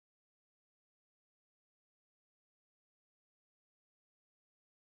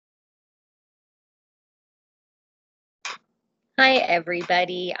Hi,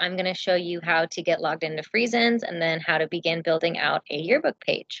 everybody. I'm going to show you how to get logged into Friesens and then how to begin building out a yearbook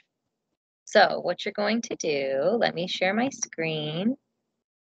page. So what you're going to do, let me share my screen.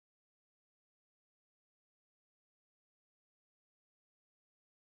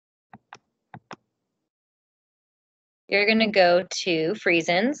 You're going to go to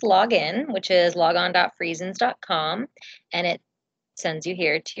Friesens login, which is logon.friesens.com, and it sends you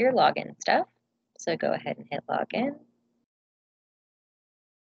here to your login stuff. So go ahead and hit login.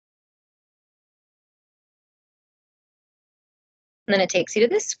 And then it takes you to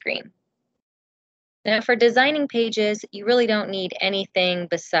this screen. Now for designing pages, you really don't need anything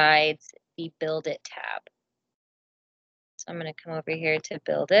besides the Build It tab. So I'm going to come over here to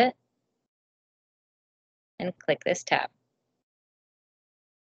Build It and click this tab.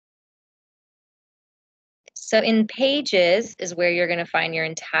 So in Pages is where you're going to find your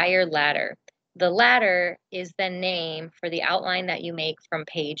entire ladder. The ladder is the name for the outline that you make from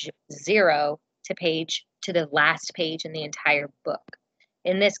page 0 to the last page in the entire book.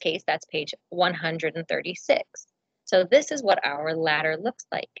 In this case, that's page 136. So this is what our ladder looks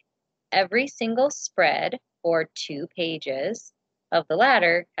like. Every single spread or 2 pages of the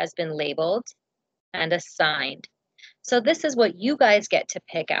ladder has been labeled and assigned. So this is what you guys get to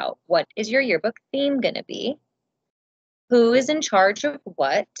pick out. What is your yearbook theme going to be? Who is in charge of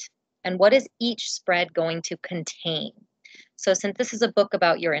what? And what is each spread going to contain? So since this is a book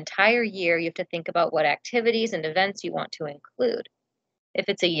about your entire year, you have to think about what activities and events you want to include. If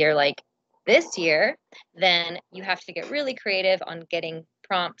it's a year like this year, then you have to get really creative on getting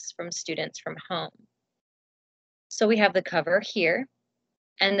prompts from students from home. So we have the cover here,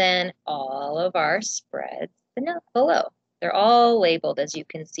 and then all of our spreads below. They're all labeled, as you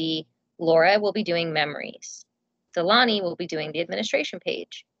can see. Laura will be doing memories. Delani will be doing the administration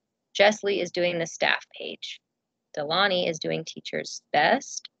page. Jessley is doing the staff page. Delani is doing Teacher's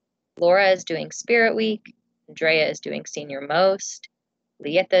Best. Laura is doing Spirit Week. Andrea is doing Senior Most.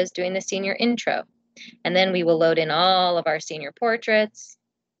 Lieta is doing the Senior Intro. And then we will load in all of our senior portraits,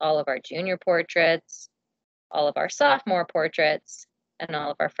 all of our junior portraits, all of our sophomore portraits, and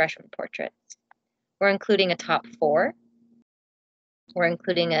all of our freshman portraits. We're including a top 4. We're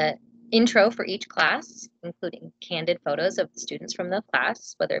including an intro for each class, including candid photos of the students from the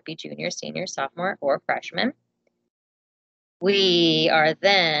class, whether it be junior, senior, sophomore, or freshman. We are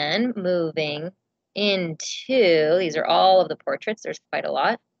then moving into, these are all of the portraits, there's quite a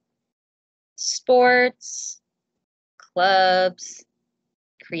lot. Sports, clubs,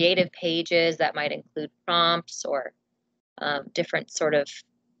 creative pages that might include prompts or different sort of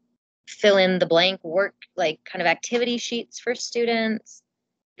fill in the blank work, like kind of activity sheets for students.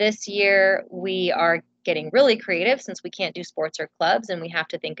 This year, we are getting really creative since we can't do sports or clubs, and we have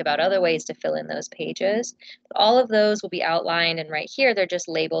to think about other ways to fill in those pages. All of those will be outlined, and right here, they're just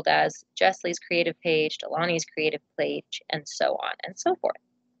labeled as Jessley's creative page, Delani's creative page, and so on and so forth.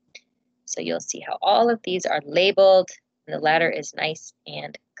 So you'll see how all of these are labeled, and the ladder is nice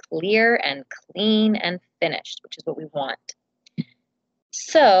and clear and clean and finished, which is what we want.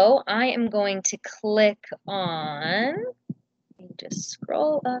 So I am going to click on, let me just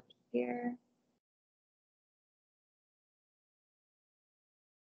scroll up here.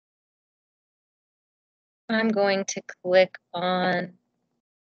 I'm going to click on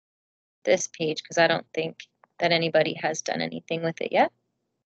this page because I don't think that anybody has done anything with it yet.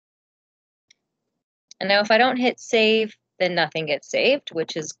 And now if I don't hit save, then nothing gets saved,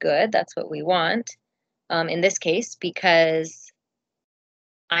 which is good. That's what we want in this case, because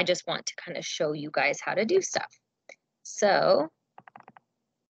I just want to kind of show you guys how to do stuff. So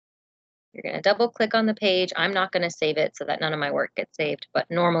you're going to double click on the page. I'm not going to save it so that none of my work gets saved,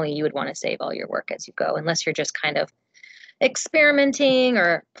 but normally you would want to save all your work as you go, unless you're just kind of experimenting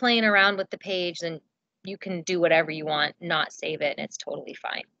or playing around with the page, then you can do whatever you want, not save it, and it's totally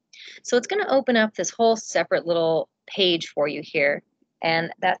fine. So it's going to open up this whole separate little page for you here,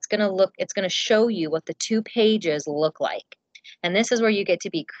 and that's going to it's going to show you what the 2 pages look like. And this is where you get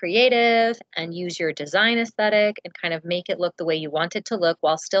to be creative and use your design aesthetic and kind of make it look the way you want it to look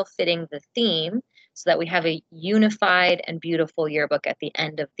while still fitting the theme so that we have a unified and beautiful yearbook at the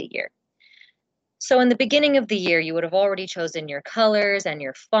end of the year. So in the beginning of the year, you would have already chosen your colors and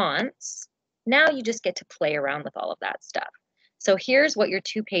your fonts. Now you just get to play around with all of that stuff. So here's what your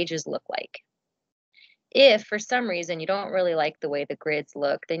 2 pages look like. If for some reason you don't really like the way the grids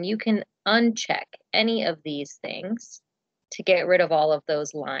look, then you can uncheck any of these things to get rid of all of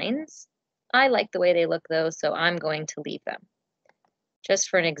those lines. I like the way they look though, so I'm going to leave them. Just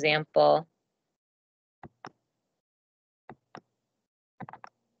for an example,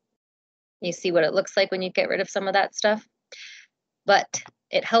 you see what it looks like when you get rid of some of that stuff? but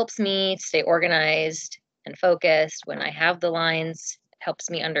it helps me stay organized and focused when I have the lines. It helps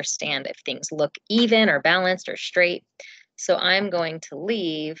me understand if things look even or balanced or straight. So I'm going to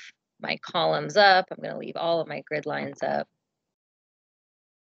leave my columns up. I'm going to leave all of my grid lines up.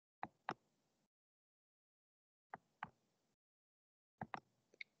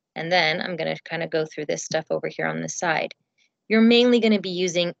 And then I'm going to kind of go through this stuff over here on the side. You're mainly going to be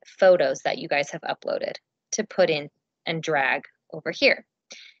using photos that you guys have uploaded to put in and drag over here.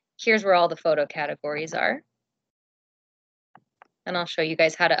 Here's where all the photo categories are. And I'll show you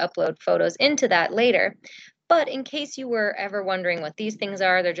guys how to upload photos into that later. But in case you were ever wondering what these things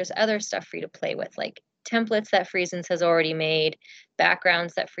are, they're just other stuff for you to play with, like templates that Friesens has already made,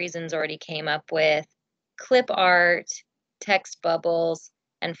 backgrounds that Friesens already came up with, clip art, text bubbles,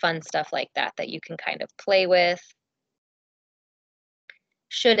 and fun stuff like that that you can kind of play with,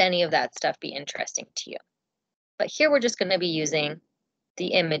 should any of that stuff be interesting to you. But here we're just going to be using the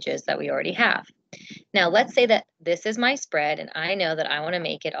images that we already have. Now, let's say that this is my spread and I know that I want to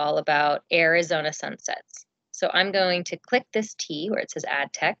make it all about Arizona sunsets. So I'm going to click this T where it says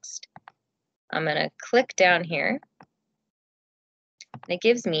add text. I'm going to click down here and it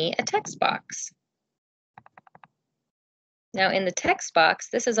gives me a text box. Now in the text box,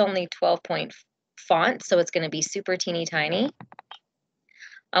 this is only 12-point font, so it's going to be super teeny tiny.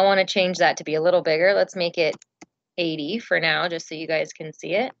 I want to change that to be a little bigger. Let's make it 80 for now, just so you guys can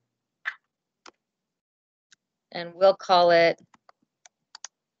see it. And we'll call it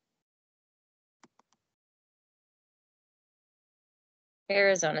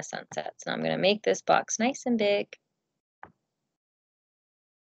Arizona sunsets. And I'm going to make this box nice and big.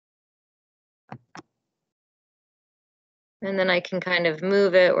 And then I can kind of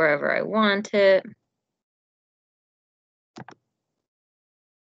move it wherever I want it.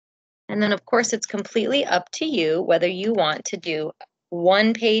 And then of course it's completely up to you whether you want to do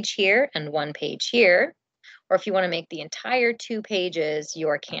one page here and one page here, or if you want to make the entire 2 pages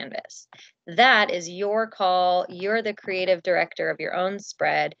your canvas. That is your call. You're the creative director of your own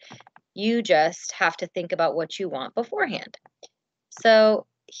spread. You just have to think about what you want beforehand. So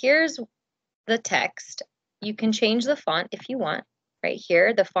here's the text. You can change the font if you want. Right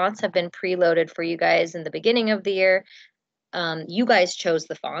here, the fonts have been preloaded for you guys in the beginning of the year. You guys chose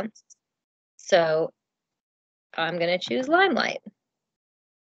the fonts. So I'm going to choose Limelight.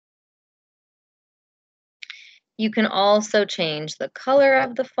 You can also change the color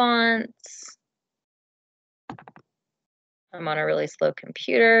of the fonts. I'm on a really slow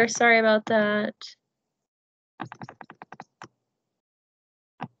computer. Sorry about that.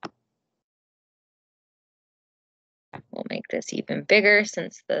 We'll make this even bigger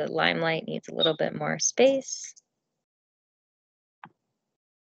since the Limelight needs a little bit more space.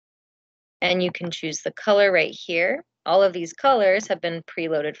 And you can choose the color right here. All of these colors have been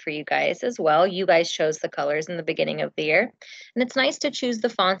preloaded for you guys as well. You guys chose the colors in the beginning of the year. And it's nice to choose the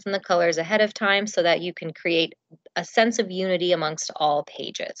fonts and the colors ahead of time so that you can create a sense of unity amongst all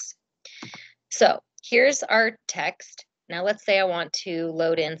pages. So here's our text. Now let's say I want to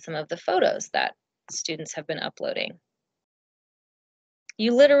load in some of the photos that students have been uploading.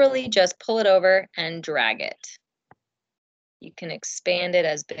 You literally just pull it over and drag it. You can expand it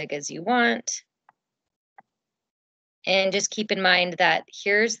as big as you want. And just keep in mind that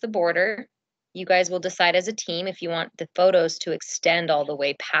here's the border. You guys will decide as a team if you want the photos to extend all the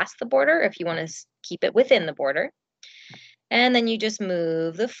way past the border, if you want to keep it within the border. And then you just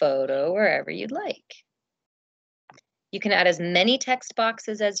move the photo wherever you'd like. You can add as many text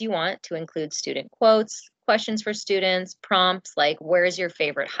boxes as you want to include student quotes, questions for students, prompts like where's your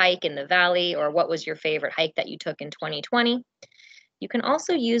favorite hike in the valley, or what was your favorite hike that you took in 2020. You can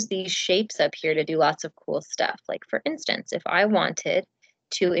also use these shapes up here to do lots of cool stuff. Like for instance, if I wanted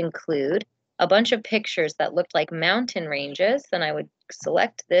to include a bunch of pictures that looked like mountain ranges, then I would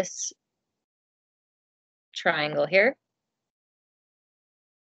select this triangle here.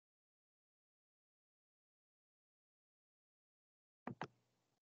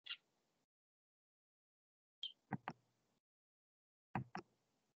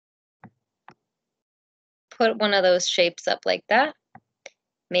 Put one of those shapes up like that.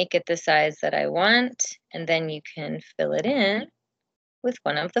 Make it the size that I want, and then you can fill it in with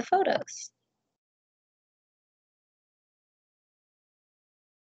one of the photos.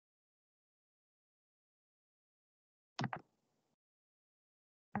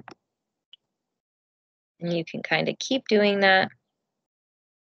 And you can kind of keep doing that.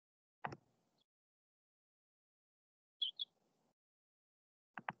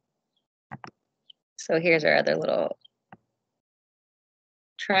 So here's our other little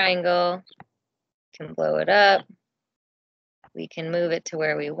triangle. You can blow it up. We can move it to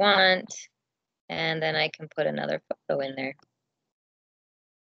where we want, and then I can put another photo in there.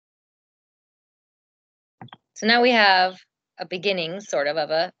 So now we have a beginning sort of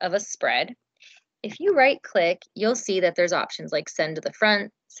a spread. If you right click, you'll see that there's options like send to the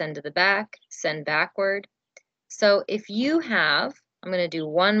front, send to the back, send backward. So if you have, I'm going to do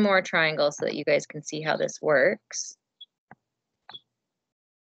one more triangle so that you guys can see how this works.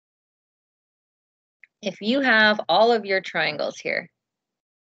 If you have all of your triangles here,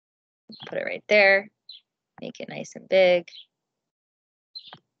 put it right there, make it nice and big.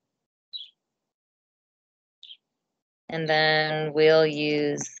 And then we'll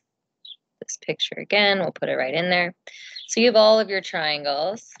use this picture again. We'll put it right in there. So you have all of your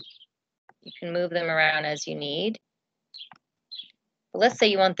triangles. You can move them around as you need. But let's say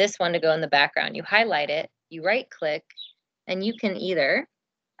you want this one to go in the background. You highlight it, you right click, and you can either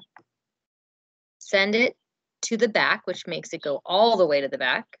send it to the back, which makes it go all the way to the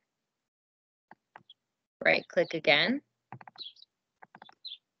back. Right click again.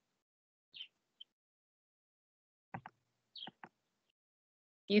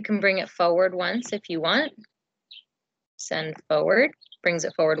 You can bring it forward once if you want. Send forward, brings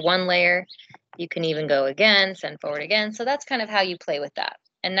it forward one layer. You can even go again, send forward again. So that's kind of how you play with that.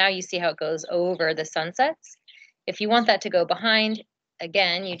 And now you see how it goes over the sunsets. If you want that to go behind,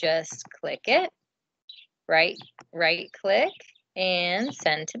 again, you just click it, right click, and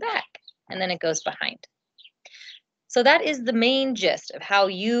send to back. And then it goes behind. So that is the main gist of how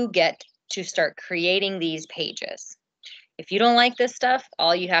you get to start creating these pages. If you don't like this stuff,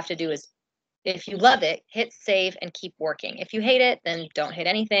 all you have to do is, if you love it, hit save and keep working. If you hate it, then don't hit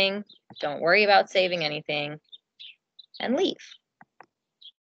anything. Don't worry about saving anything and leave.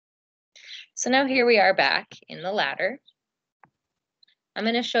 So now here we are back in the ladder. I'm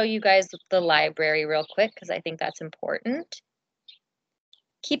going to show you guys the library real quick because I think that's important.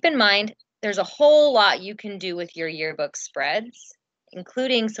 Keep in mind, there's a whole lot you can do with your yearbook spreads,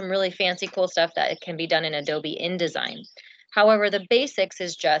 including some really fancy cool stuff that can be done in Adobe InDesign. However, the basics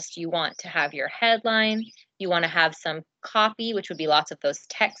is just you want to have your headline, you want to have some copy, which would be lots of those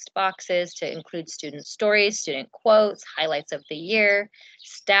text boxes to include student stories, student quotes, highlights of the year,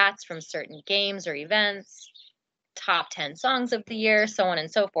 stats from certain games or events, top 10 songs of the year, so on and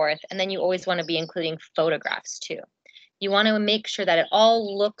so forth. And then you always want to be including photographs too. You want to make sure that it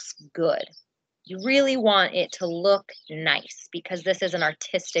all looks good. You really want it to look nice because this is an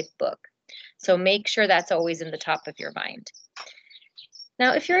artistic book. So make sure that's always in the top of your mind.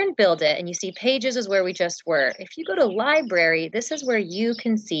 Now, if you're in Build It and you see Pages is where we just were, if you go to Library, this is where you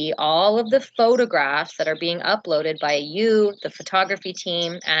can see all of the photographs that are being uploaded by you, the photography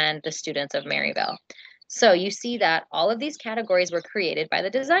team, and the students of Maryville. So you see that all of these categories were created by the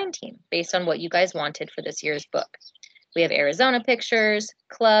design team based on what you guys wanted for this year's book. We have Arizona pictures,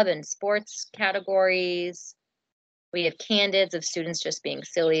 club and sports categories. We have candids of students just being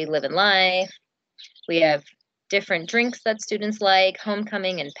silly, living life. We have different drinks that students like,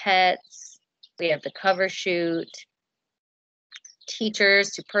 homecoming and pets. We have the cover shoot,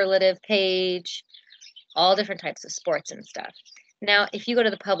 teachers, superlative page, all different types of sports and stuff. Now, if you go to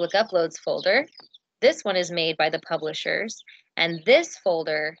the public uploads folder, this one is made by the publishers, and this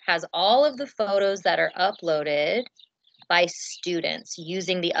folder has all of the photos that are uploaded by students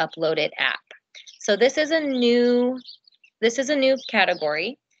using the Uploaded app. So this is a new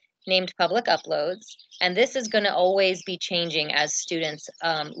category named Public Uploads, and this is going to always be changing as students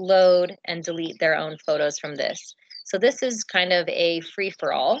load and delete their own photos from this. So this is kind of a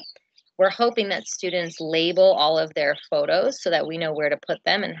free-for-all. We're hoping that students label all of their photos so that we know where to put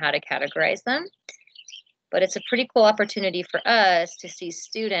them and how to categorize them. But it's a pretty cool opportunity for us to see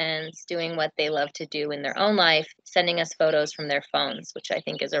students doing what they love to do in their own life, sending us photos from their phones, which I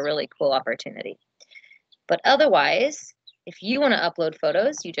think is a really cool opportunity. But otherwise, if you want to upload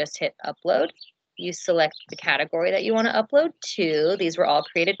photos, you just hit upload. You select the category that you want to upload to. These were all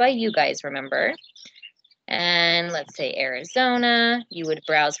created by you guys, remember? And let's say Arizona, you would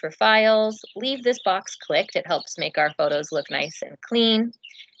browse for files, leave this box clicked. It helps make our photos look nice and clean.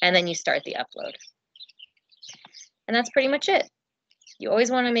 And then you start the upload. And that's pretty much it. You always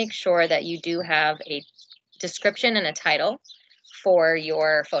want to make sure that you do have a description and a title for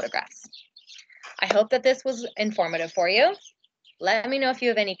your photographs. I hope that this was informative for you. Let me know if you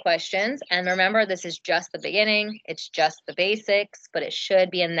have any questions. And remember, this is just the beginning. It's just the basics, but it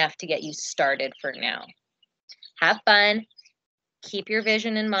should be enough to get you started for now. Have fun, keep your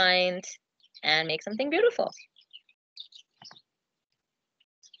vision in mind, and make something beautiful.